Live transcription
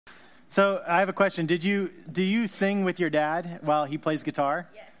So I have a question. Do you sing with your dad while he plays guitar?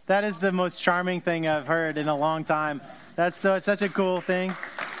 Yes. That is the most charming thing I've heard in a long time. That's such a cool thing.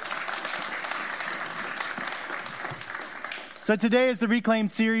 So today is the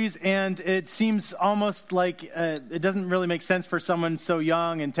Reclaimed series, and it seems almost like it doesn't really make sense for someone so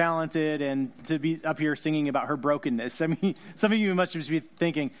young and talented and to be up here singing about her brokenness. I mean, some of you must just be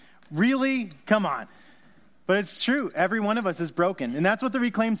thinking, really? Come on. But it's true. Every one of us is broken. And that's what the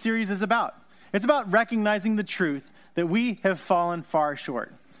Reclaimed series is about. It's about recognizing the truth that we have fallen far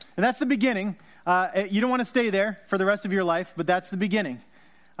short. And that's the beginning. You don't want to stay there for the rest of your life, but that's the beginning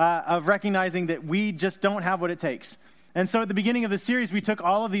of recognizing that we just don't have what it takes. And so at the beginning of the series, we took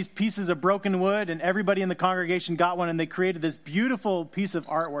all of these pieces of broken wood, and everybody in the congregation got one, and they created this beautiful piece of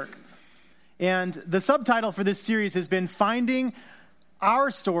artwork. And the subtitle for this series has been Finding Our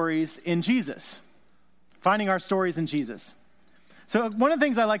Stories in Jesus. Finding our stories in Jesus. So one of the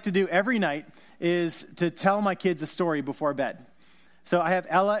things I like to do every night is to tell my kids a story before bed. So I have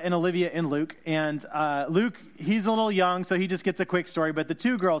Ella and Olivia and Luke. And Luke, he's a little young, so he just gets a quick story. But the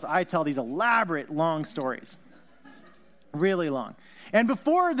two girls, I tell these elaborate, long stories. Really long. And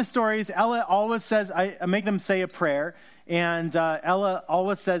before the stories, Ella always says, I make them say a prayer. And Ella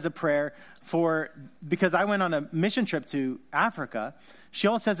always says a prayer because I went on a mission trip to Africa. She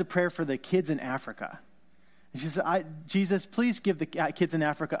always says a prayer for the kids in Africa. And she says, Jesus, please give the kids in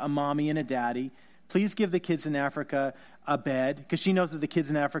Africa a mommy and a daddy. Please give the kids in Africa a bed, because she knows that the kids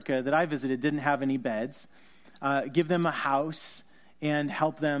in Africa that I visited didn't have any beds. Give them a house and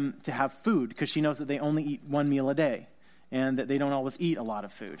help them to have food, because she knows that they only eat one meal a day and that they don't always eat a lot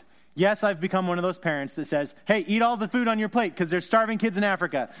of food. Yes, I've become one of those parents that says, hey, eat all the food on your plate because there's starving kids in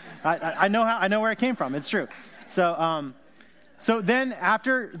Africa. I know where it came from. It's true. So then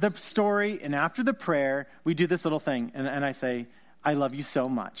after the story and after the prayer, we do this little thing. And I say, I love you so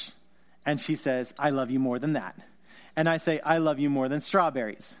much. And she says, I love you more than that. And I say, I love you more than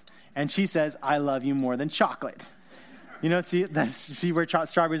strawberries. And she says, I love you more than chocolate. You know, see where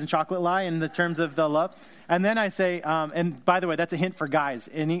strawberries and chocolate lie in the terms of the love? And then I say, and by the way, that's a hint for guys.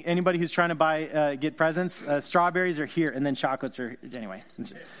 Anybody who's trying to get presents, strawberries are here, and then chocolates are, anyway.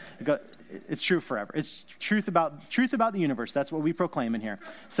 It's true forever. It's truth about the universe. That's what we proclaim in here.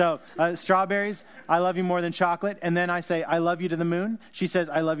 So strawberries, I love you more than chocolate. And then I say, I love you to the moon. She says,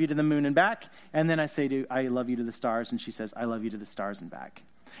 I love you to the moon and back. And then I say, I love you to the stars. And she says, I love you to the stars and back.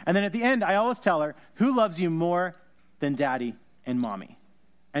 And then at the end, I always tell her, who loves you more than daddy and mommy?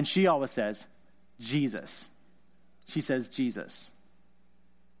 And she always says, Jesus. She says, Jesus.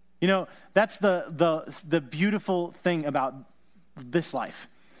 You know, that's the beautiful thing about this life,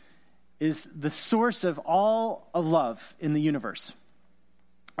 is the source of all of love in the universe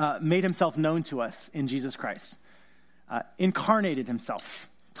made himself known to us in Jesus Christ. Incarnated himself.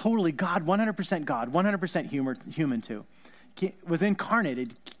 Totally God, 100% human too. Was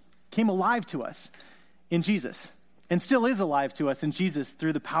incarnated, came alive to us in Jesus, and still is alive to us in Jesus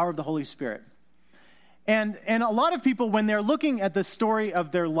through the power of the Holy Spirit. And a lot of people, when they're looking at the story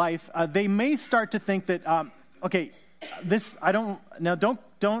of their life, they may start to think that,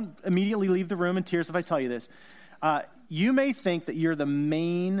 don't immediately leave the room in tears if I tell you this. You may think that you're the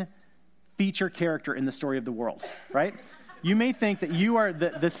main feature character in the story of the world, right? You may think that you are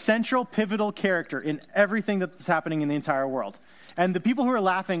the central pivotal character in everything that's happening in the entire world. And the people who are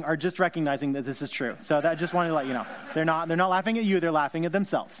laughing are just recognizing that this is true. So I just wanted to let you know. They're not laughing at you, they're laughing at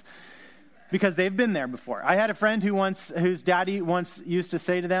themselves. Because they've been there before. I had a friend whose daddy once used to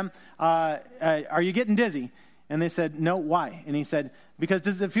say to them, are you getting dizzy? And they said, no, why? And he said, because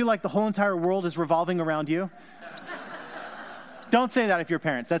does it feel like the whole entire world is revolving around you? Don't say that if you're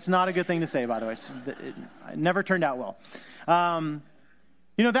parents. That's not a good thing to say, by the way. It never turned out well.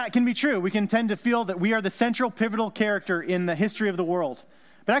 That can be true. We can tend to feel that we are the central pivotal character in the history of the world.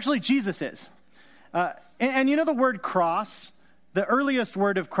 But actually, Jesus is. And you know the word cross? The earliest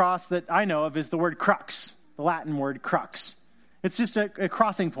word of cross that I know of is the word crux, the Latin word crux. It's just a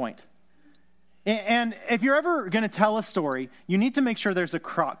crossing point. And if you're ever going to tell a story, you need to make sure there's a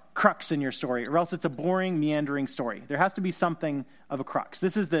crux in your story, or else it's a boring, meandering story. There has to be something of a crux.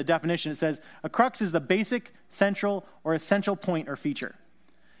 This is the definition. It says, a crux is the basic, central, or essential point or feature.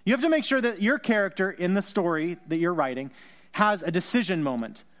 You have to make sure that your character in the story that you're writing has a decision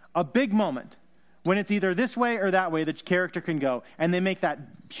moment, a big moment, when it's either this way or that way, the character can go. And they make that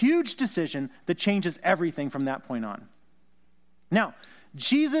huge decision that changes everything from that point on. Now,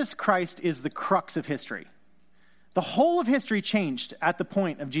 Jesus Christ is the crux of history. The whole of history changed at the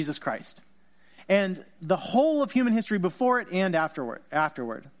point of Jesus Christ. And the whole of human history before it and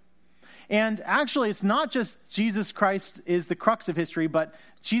afterward. And actually, it's not just Jesus Christ is the crux of history, but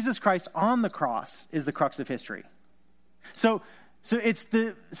Jesus Christ on the cross is the crux of history. So it's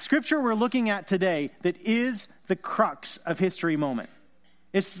the scripture we're looking at today that is the crux of history moment.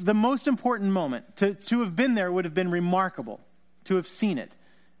 It's the most important moment. To have been there would have been remarkable. To have seen it.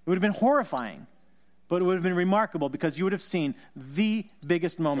 It would have been horrifying, but it would have been remarkable because you would have seen the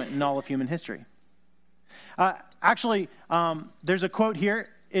biggest moment in all of human history. There's a quote here.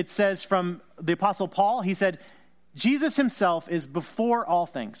 It says from the Apostle Paul, he said, Jesus himself is before all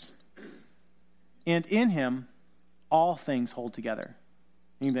things, and in him all things hold together.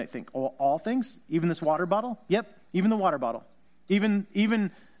 And you might think, all things? Even this water bottle? Yep, even the water bottle. Even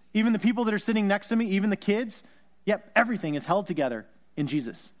the people that are sitting next to me, even the kids? Yep, everything is held together in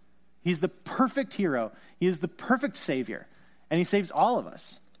Jesus. He's the perfect hero. He is the perfect Savior. And he saves all of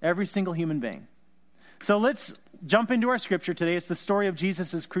us, every single human being. So let's jump into our scripture today. It's the story of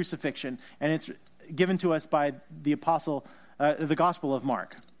Jesus' crucifixion, and it's given to us by the Gospel of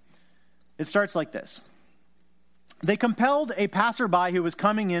Mark. It starts like this. They compelled a passerby who was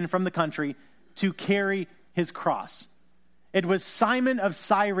coming in from the country to carry his cross. It was Simon of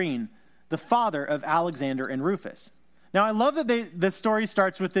Cyrene, the father of Alexander and Rufus. Now, I love that the story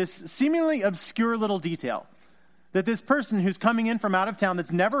starts with this seemingly obscure little detail, that this person who's coming in from out of town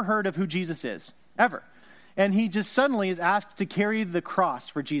that's never heard of who Jesus is, ever, and he just suddenly is asked to carry the cross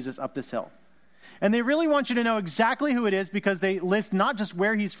for Jesus up this hill. And they really want you to know exactly who it is because they list not just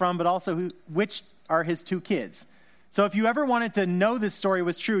where he's from, but also which are his two kids. So if you ever wanted to know this story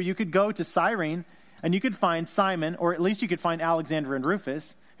was true, you could go to Cyrene and you could find Simon, or at least you could find Alexander and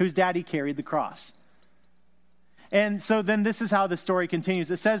Rufus, whose daddy carried the cross. And so then this is how the story continues.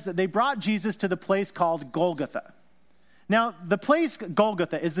 It says that they brought Jesus to the place called Golgotha. Now, the place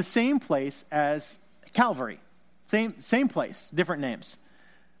Golgotha is the same place as Calvary. Same place, different names.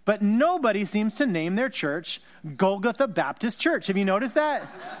 But nobody seems to name their church Golgotha Baptist Church. Have you noticed that?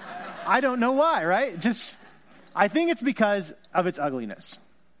 I don't know why, right? I think it's because of its ugliness.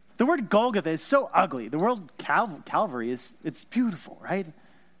 The word Golgotha is so ugly. The word Calvary it's beautiful, right?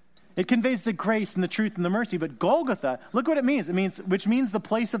 It conveys the grace and the truth and the mercy. But Golgotha, look what it means. Which means the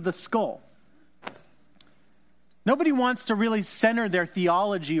place of the skull. Nobody wants to really center their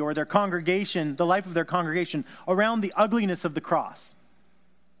theology or their congregation, the life of their congregation, around the ugliness of the cross.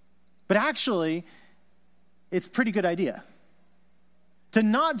 But actually, it's a pretty good idea. To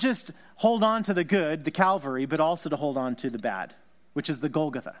not just hold on to the good, the Calvary, but also to hold on to the bad, which is the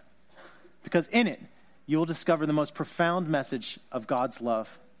Golgotha. Because in it, you will discover the most profound message of God's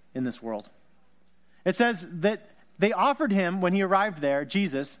love in this world. It says that they offered him, when he arrived there,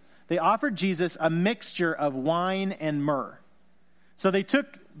 they offered Jesus a mixture of wine and myrrh. So they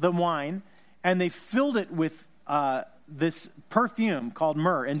took the wine and they filled it with this perfume called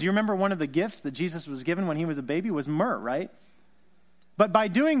myrrh. And do you remember one of the gifts that Jesus was given when he was a baby was myrrh, right? But by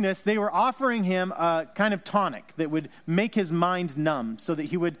doing this, they were offering him a kind of tonic that would make his mind numb so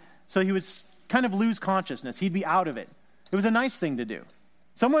he would kind of lose consciousness. He'd be out of it. It was a nice thing to do.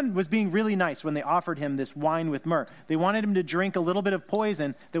 Someone was being really nice when they offered him this wine with myrrh. They wanted him to drink a little bit of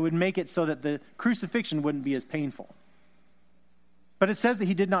poison that would make it so that the crucifixion wouldn't be as painful. But it says that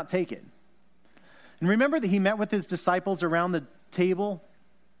he did not take it. And remember that he met with his disciples around the table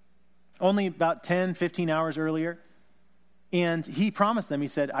only about 10, 15 hours earlier. And he promised them, he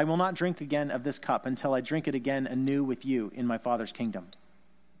said, I will not drink again of this cup until I drink it again anew with you in my Father's kingdom.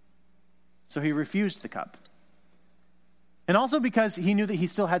 So he refused the cup. And also because he knew that he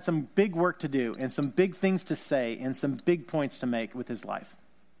still had some big work to do and some big things to say and some big points to make with his life.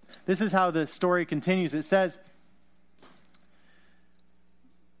 This is how the story continues. It says,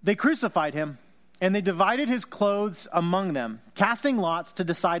 they crucified him and they divided his clothes among them, casting lots to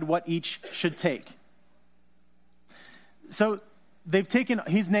decide what each should take. So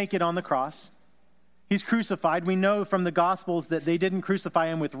he's naked on the cross. He's crucified. We know from the Gospels that they didn't crucify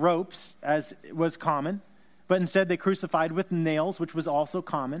him with ropes, as was common, but instead they crucified with nails, which was also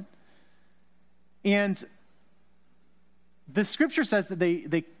common. And the scripture says that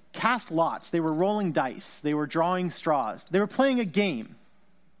they cast lots. They were rolling dice. They were drawing straws. They were playing a game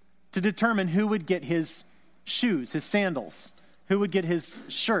to determine who would get his shoes, his sandals, who would get his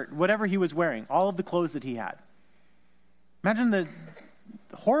shirt, whatever he was wearing, all of the clothes that he had. Imagine the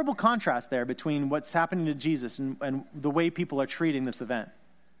horrible contrast there between what's happening to Jesus and the way people are treating this event.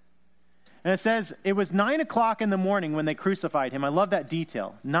 And it says, it was 9 o'clock in the morning when they crucified him. I love that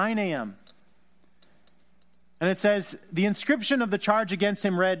detail. 9 a.m. And it says, the inscription of the charge against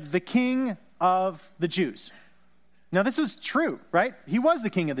him read, the King of the Jews. Now this was true, right? He was the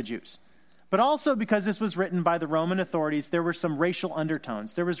King of the Jews. but also because this was written by the Roman authorities, there were some racial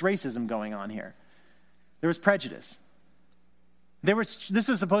undertones. There was racism going on here. There was prejudice. This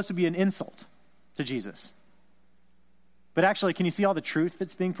was supposed to be an insult to Jesus. But actually, can you see all the truth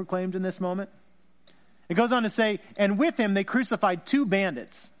that's being proclaimed in this moment? It goes on to say, and with him they crucified 2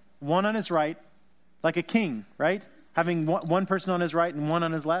 bandits, one on his right, like a king, right? Having one person on his right and one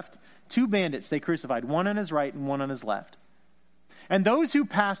on his left. 2 bandits they crucified, one on his right and one on his left. And those who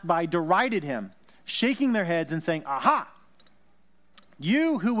passed by derided him, shaking their heads and saying, "Aha!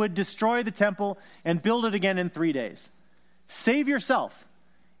 You who would destroy the temple and build it again in 3 days, save yourself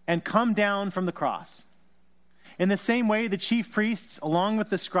and come down from the cross." In the same way, the chief priests, along with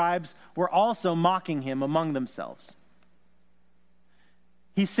the scribes, were also mocking him among themselves.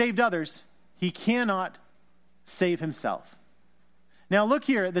 He saved others. He cannot save himself. Now look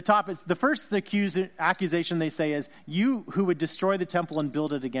here at the top. It's the first accusation they say is, "You who would destroy the temple and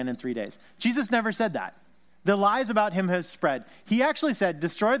build it again in 3 days." Jesus never said that. The lies about him has spread. He actually said,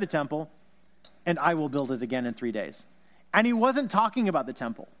 "Destroy the temple and I will build it again in 3 days." And he wasn't talking about the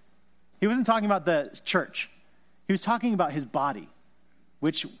temple. He wasn't talking about the church. He was talking about his body,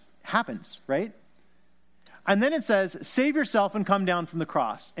 which happens, right? And then it says, "Save yourself and come down from the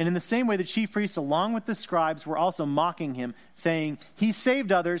cross." And in the same way, the chief priests, along with the scribes, were also mocking him, saying, "He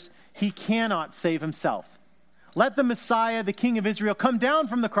saved others. He cannot save himself. Let the Messiah, the King of Israel, come down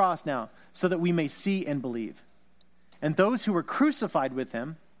from the cross now, so that we may see and believe." And those who were crucified with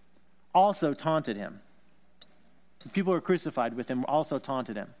him also taunted him. The people who were crucified with him also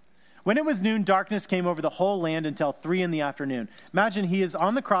taunted him. When it was noon, darkness came over the whole land until 3 p.m. Imagine he is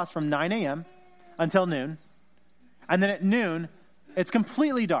on the cross from 9 a.m. until noon. And then at noon, it's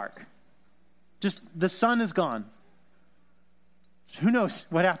completely dark. Just the sun is gone. Who knows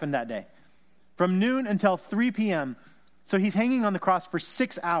what happened that day? From noon until 3 p.m. So he's hanging on the cross for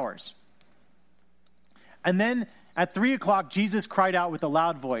 6 hours. And then at 3 o'clock, Jesus cried out with a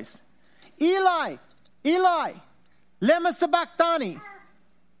loud voice, "Eli, Eli, lema sabachthani,"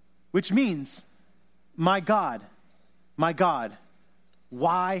 which means, my God,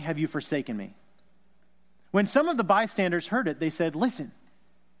 why have you forsaken me?" When some of the bystanders heard it, they said, "Listen,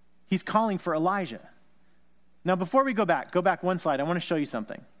 he's calling for Elijah." Now, before we go back one slide. I want to show you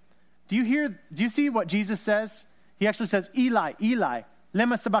something. Do you see what Jesus says? He actually says, "Eli, Eli,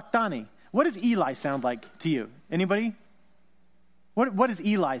 lema sabachthani." What does Eli sound like to you? Anybody? What does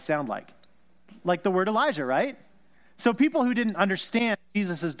Eli sound like? Like the word Elijah, right? So people who didn't understand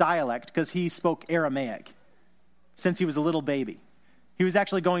Jesus' dialect, because he spoke Aramaic since he was a little baby. He was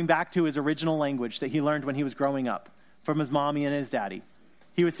actually going back to his original language that he learned when he was growing up from his mommy and his daddy.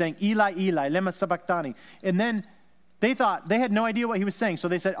 He was saying, "Eli, Eli, lema sabachthani." And then they thought, they had no idea what he was saying. So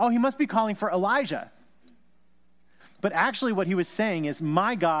they said, "Oh, he must be calling for Elijah." But actually what he was saying is,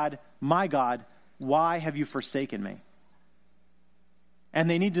 my God, why have you forsaken me?" And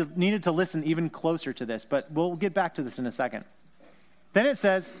they needed to listen even closer to this, but we'll get back to this in a second. Then it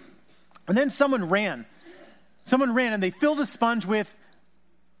says, and then someone ran and they filled a sponge with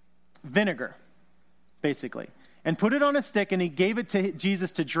vinegar, basically, and put it on a stick, and he gave it to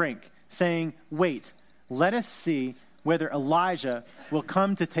Jesus to drink, saying, "Wait, let us see whether Elijah will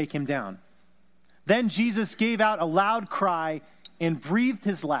come to take him down." Then Jesus gave out a loud cry and breathed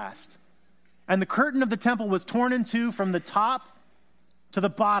his last. And the curtain of the temple was torn in two from the top to the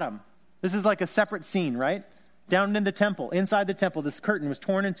bottom. This is like a separate scene, right? Down in the temple, inside the temple, this curtain was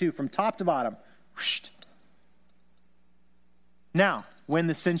torn in two from top to bottom. Whoosh. Now, when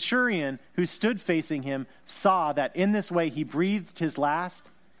the centurion who stood facing him saw that in this way he breathed his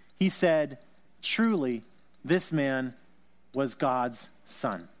last, he said, "Truly, this man was God's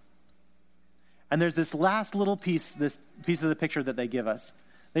son." And there's this last little piece, this piece of the picture that they give us.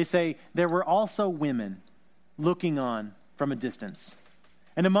 They say, "There were also women looking on from a distance.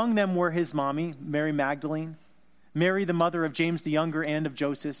 And among them were his mommy, Mary Magdalene, Mary, the mother of James the Younger and of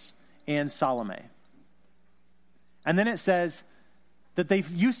Joseph, and Salome." And then it says that they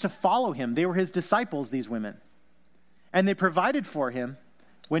used to follow him. They were his disciples, these women. And they provided for him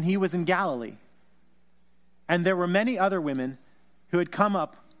when he was in Galilee. And there were many other women who had come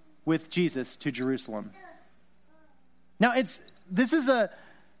up with Jesus to Jerusalem. Now this is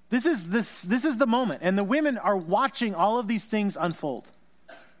the moment, and the women are watching all of these things unfold.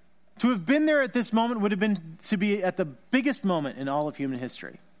 To have been there at this moment would have been to be at the biggest moment in all of human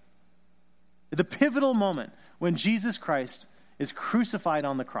history. The pivotal moment when Jesus Christ is crucified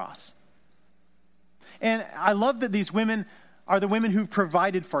on the cross. And I love that these women are the women who've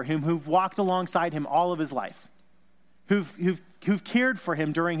provided for him, who've walked alongside him all of his life, who've cared for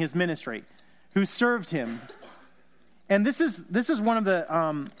him during his ministry, who served him. And this is one of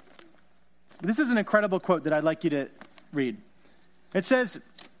the This is an incredible quote that I'd like you to read. It says,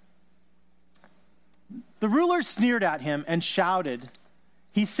 "The rulers sneered at him and shouted,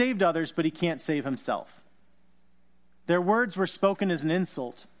 'He saved others, but he can't save himself.' Their words were spoken as an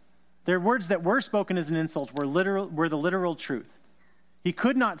insult. Their words that were spoken as an insult were the literal truth. He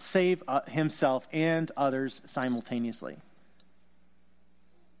could not save himself and others simultaneously."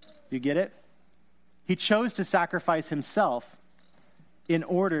 Do you get it? He chose to sacrifice himself in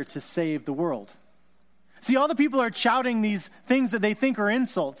order to save the world. See, all the people are shouting these things that they think are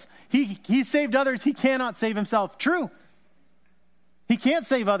insults. He saved others. He cannot save himself. True. He can't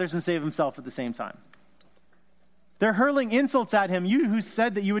save others and save himself at the same time. They're hurling insults at him. You who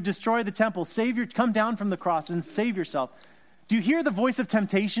said that you would destroy the temple, come down from the cross and save yourself. Do you hear the voice of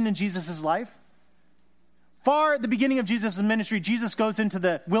temptation in Jesus' life? Far at the beginning of Jesus' ministry, Jesus goes into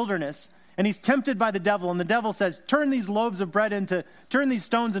the wilderness and he's tempted by the devil. And the devil says, turn these stones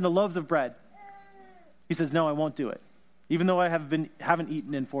into loaves of bread. He says, no, I won't do it, even though I haven't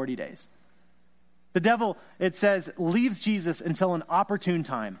eaten in 40 days. The devil, it says, leaves Jesus until an opportune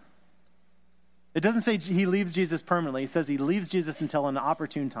time. It doesn't say he leaves Jesus permanently. It says he leaves Jesus until an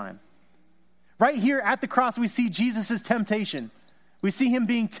opportune time. Right here at the cross, we see Jesus' temptation. We see him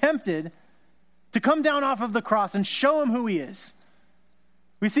being tempted to come down off of the cross and show him who he is.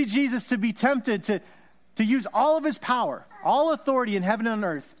 We see Jesus to be tempted to use all of his power, all authority in heaven and on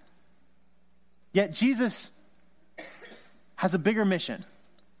earth. Yet Jesus has a bigger mission,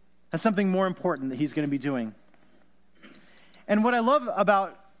 has something more important that he's going to be doing. And what I love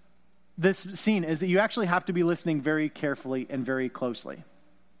about this scene is that you actually have to be listening very carefully and very closely.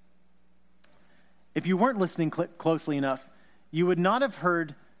 If you weren't listening closely enough, you would not have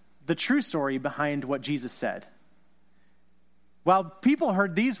heard the true story behind what Jesus said. While people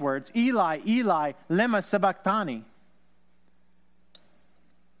heard these words, Eli, Eli, lema sabachthani,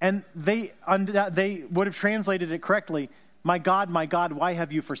 and they would have translated it correctly, my God, why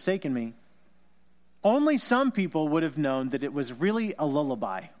have you forsaken me? Only some people would have known that it was really a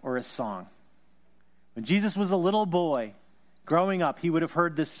lullaby or a song. When Jesus was a little boy growing up, he would have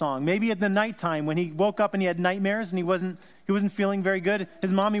heard this song. Maybe at the nighttime when he woke up and he had nightmares and he wasn't feeling very good,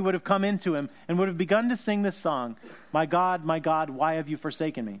 his mommy would have come into him and would have begun to sing this song, my God, why have you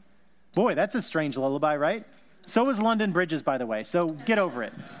forsaken me? Boy, that's a strange lullaby, right? So is London Bridges, by the way, so get over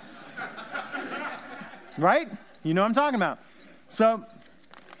it. Right? You know what I'm talking about. So,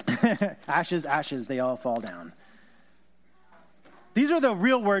 ashes, ashes, they all fall down. These are the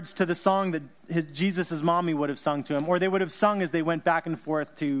real words to the song that Jesus' mommy would have sung to him, or they would have sung as they went back and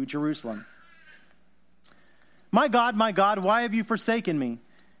forth to Jerusalem. My God, why have you forsaken me?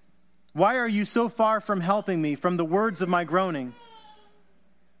 Why are you so far from helping me, from the words of my groaning?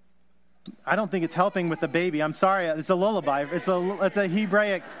 I don't think it's helping with the baby. I'm sorry. It's a lullaby. It's a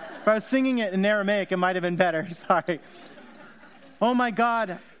Hebraic. If I was singing it in Aramaic, it might have been better. Sorry. Oh my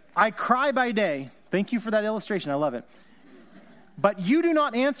God, I cry by day. Thank you for that illustration. I love it. But you do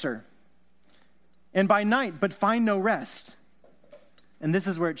not answer. And by night, but find no rest. And this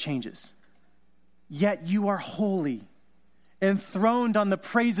is where it changes. Yet you are holy, enthroned on the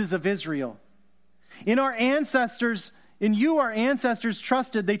praises of Israel. In you our ancestors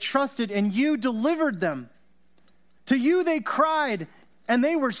trusted. They trusted and you delivered them. To you they cried and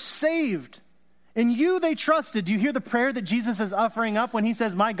they were saved. In you they trusted. Do you hear the prayer that Jesus is offering up when he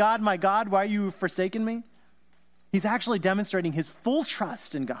says, my God, why are you forsaken me? He's actually demonstrating his full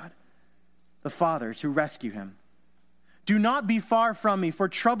trust in God, the Father, to rescue him. Do not be far from me, for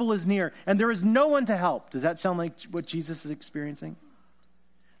trouble is near, and there is no one to help. Does that sound like what Jesus is experiencing?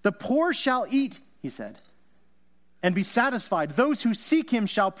 The poor shall eat, he said, and be satisfied. Those who seek him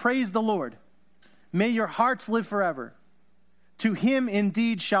shall praise the Lord. May your hearts live forever. To him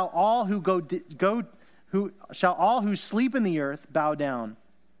indeed shall all who sleep in the earth bow down.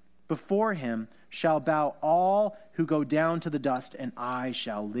 Before him shall bow all who go down to the dust, and I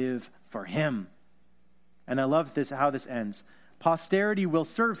shall live for him. And I love this, how this ends. Posterity will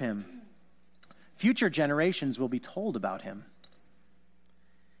serve him. Future generations will be told about him.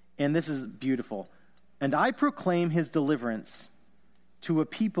 And this is beautiful. And I proclaim his deliverance to a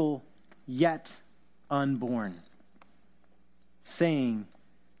people yet unborn, saying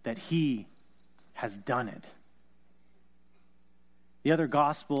that he has done it. The other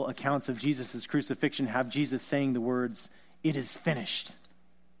gospel accounts of Jesus' crucifixion have Jesus saying the words, it is finished.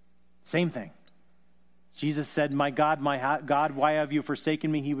 Same thing. Jesus said, my God, why have you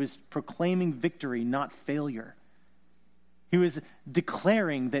forsaken me? He was proclaiming victory, not failure. He was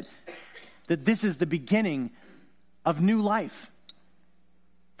declaring that this is the beginning of new life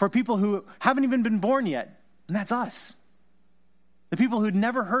for people who haven't even been born yet, and that's us. The people who'd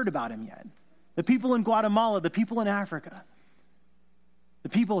never heard about him yet. the people in Guatemala, the people in Africa, the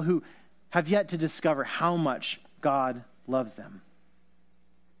people who have yet to discover how much God loves them.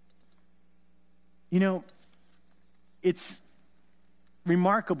 You know, it's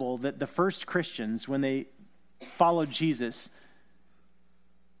remarkable that the first Christians, when they followed Jesus,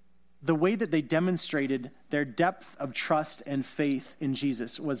 the way that they demonstrated their depth of trust and faith in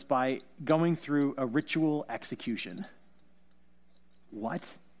Jesus was by going through a ritual execution. What?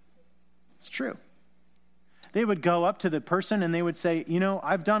 It's true. They would go up to the person and they would say, you know,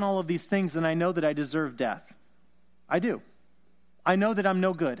 I've done all of these things and I know that I deserve death. I do. I know that I'm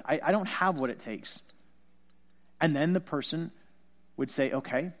no good. I don't have what it takes. And then the person would say,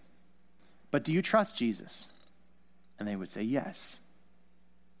 okay, but do you trust Jesus? And they would say, yes.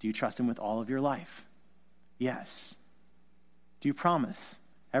 Do you trust him with all of your life? Yes. Do you promise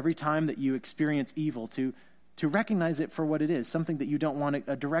every time that you experience evil to recognize it for what it is, something that you don't want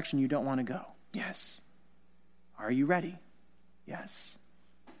to, a direction you don't want to go? Yes. Are you ready? Yes.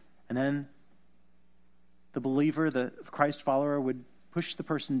 And then the believer, the Christ follower, would push the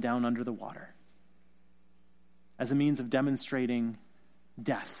person down under the water as a means of demonstrating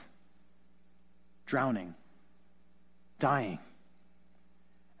death, drowning, dying,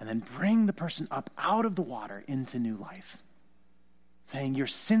 and then bring the person up out of the water into new life, saying, your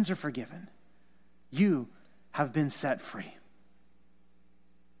sins are forgiven. You have been set free.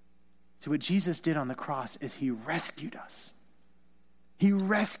 So what Jesus did on the cross is he rescued us. He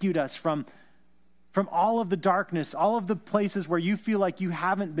rescued us from all of the darkness, all of the places where you feel like you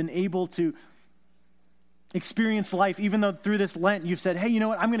haven't been able to experience life, even though through this Lent you've said, hey, you know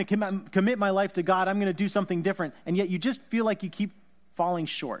what, I'm going to commit my life to God. I'm going to do something different. And yet you just feel like you keep falling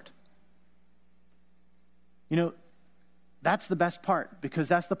short. You know, that's the best part, because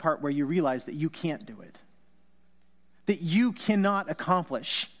that's the part where you realize that you can't do it. That you cannot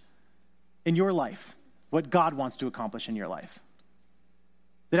accomplish in your life what God wants to accomplish in your life.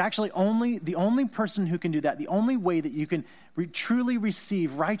 That actually the only person who can do that, the only way that you can truly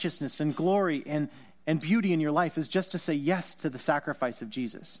receive righteousness and glory and beauty in your life is just to say yes to the sacrifice of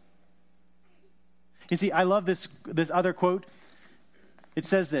Jesus. You see, I love this other quote. It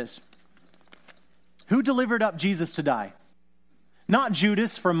says this: who delivered up Jesus to die? Not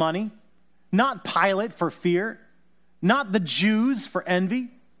Judas for money, not Pilate for fear, not the Jews for envy,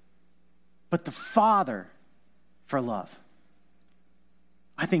 but the Father for love.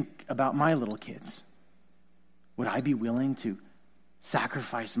 I think about my little kids. Would I be willing to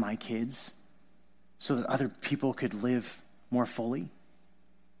sacrifice my kids so that other people could live more fully?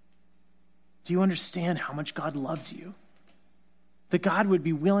 Do you understand how much God loves you? That God would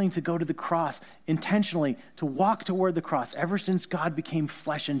be willing to go to the cross intentionally, to walk toward the cross ever since God became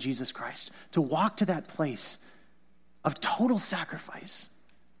flesh in Jesus Christ, to walk to that place of total sacrifice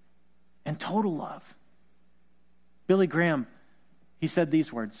and total love. Billy Graham, he said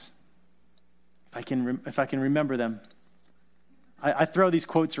these words, if I can remember them. I throw these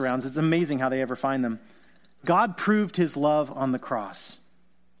quotes around. It's amazing how they ever find them. God proved his love on the cross.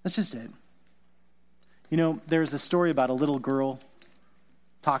 That's just it. You know, there's a story about a little girl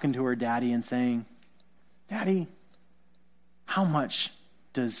talking to her daddy and saying, Daddy, how much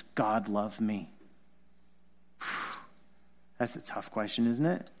does God love me? That's a tough question, isn't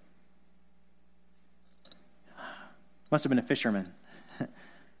it? Must have been a fisherman.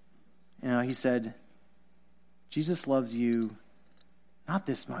 You know, he said, Jesus loves you not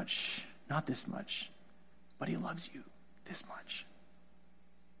this much, but he loves you this much.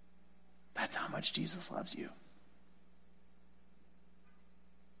 That's how much Jesus loves you.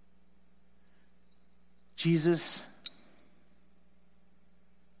 Jesus,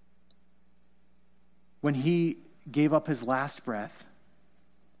 when he gave up his last breath,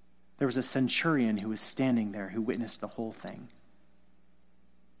 there was a centurion who was standing there who witnessed the whole thing.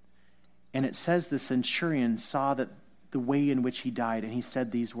 And it says the centurion saw that the way in which he died, and he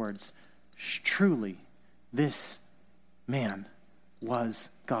said these words, truly, this man was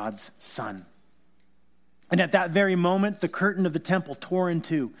God's son. And at that very moment, the curtain of the temple tore in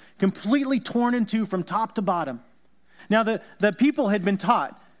two, completely torn in two from top to bottom. Now, the people had been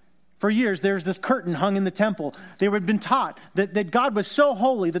taught for years, there's this curtain hung in the temple. They had been taught that God was so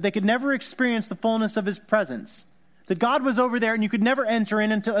holy that they could never experience the fullness of his presence. That God was over there and you could never enter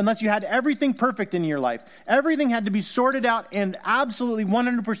in unless you had everything perfect in your life. Everything had to be sorted out and absolutely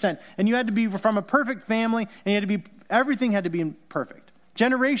 100%. And you had to be from a perfect family, and everything had to be perfect.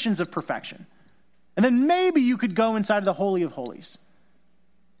 Generations of perfection. And then maybe you could go inside of the Holy of Holies.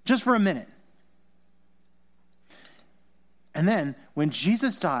 Just for a minute. And then, when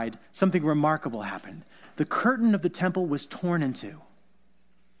Jesus died, something remarkable happened. The curtain of the temple was torn in two.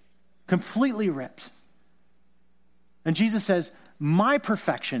 completely ripped. And Jesus says, my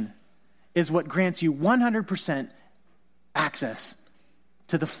perfection is what grants you 100% access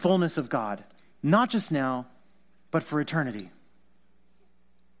to the fullness of God, not just now, but for eternity.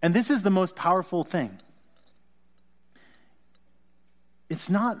 And this is the most powerful thing. It's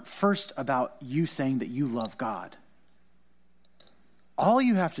not first about you saying that you love God. All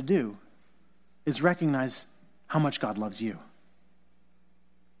you have to do is recognize how much God loves you.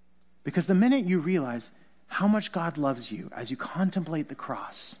 Because the minute you realize how much God loves you as you contemplate the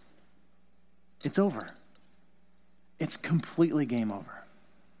cross, it's over. It's completely game over.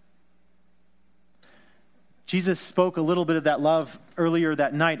 Jesus spoke a little bit of that love earlier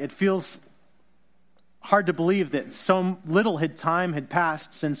that night. It feels hard to believe that so little time had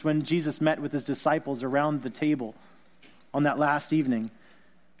passed since when Jesus met with his disciples around the table on that last evening.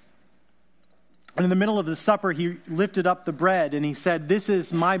 And in the middle of the supper, he lifted up the bread and he said, this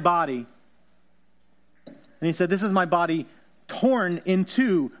is my body. And he said, this is my body torn in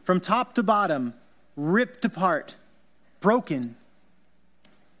two from top to bottom, ripped apart, broken.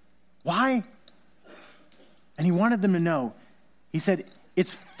 Why? And he wanted them to know. He said,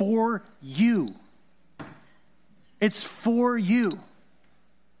 it's for you. It's for you.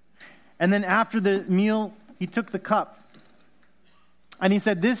 And then after the meal, he took the cup. And he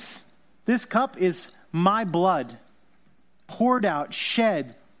said, this cup is my blood, poured out,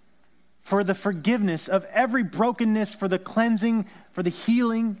 shed for the forgiveness of every brokenness, for the cleansing, for the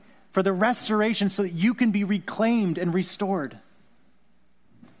healing, for the restoration, so that you can be reclaimed and restored.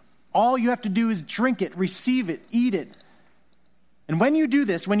 All you have to do is drink it, receive it, eat it. And when you do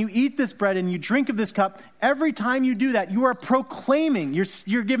this, when you eat this bread and you drink of this cup, every time you do that, you are proclaiming,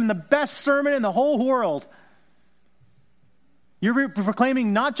 you're giving the best sermon in the whole world. You're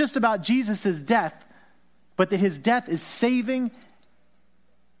proclaiming not just about Jesus' death, but that his death is saving,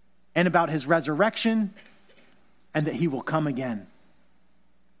 and about his resurrection, and that he will come again.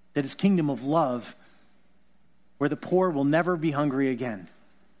 That his kingdom of love, where the poor will never be hungry again,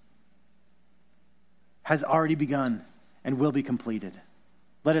 has already begun and will be completed.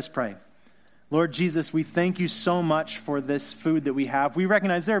 Let us pray. Lord Jesus, we thank you so much for this food that we have. We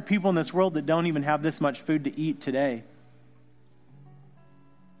recognize there are people in this world that don't even have this much food to eat today.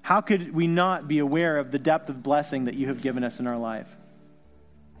 How could we not be aware of the depth of blessing that you have given us in our life?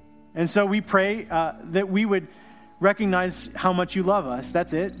 And so we pray that we would recognize how much you love us.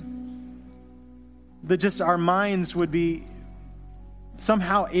 That's it. That just our minds would be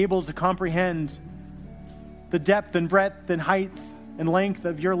somehow able to comprehend the depth and breadth and height and length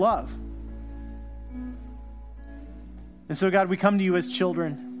of your love. And so, God, we come to you as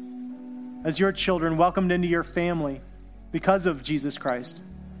children, as your children, welcomed into your family because of Jesus Christ.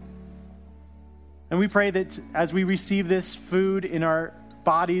 And we pray that as we receive this food in our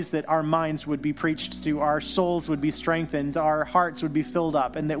bodies, that our minds would be preached to, our souls would be strengthened, our hearts would be filled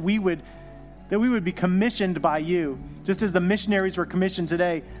up, and that we would be commissioned by you, just as the missionaries were commissioned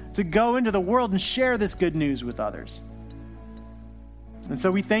today, to go into the world and share this good news with others. And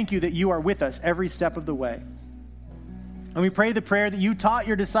so we thank you that you are with us every step of the way. And we pray the prayer that you taught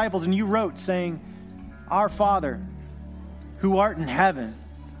your disciples and you wrote, saying, Our Father, who art in heaven,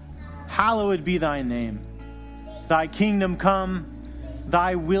 hallowed be thy name. Thy kingdom come,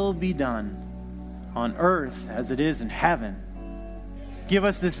 thy will be done, on earth as it is in heaven. Give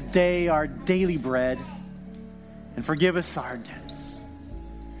us this day our daily bread, and forgive us our debts,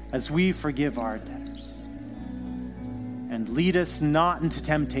 as we forgive our debtors. And lead us not into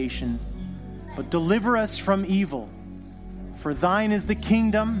temptation, but deliver us from evil. For thine is the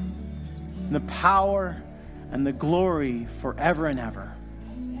kingdom, and the power, and the glory forever and ever.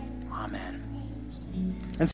 Amen.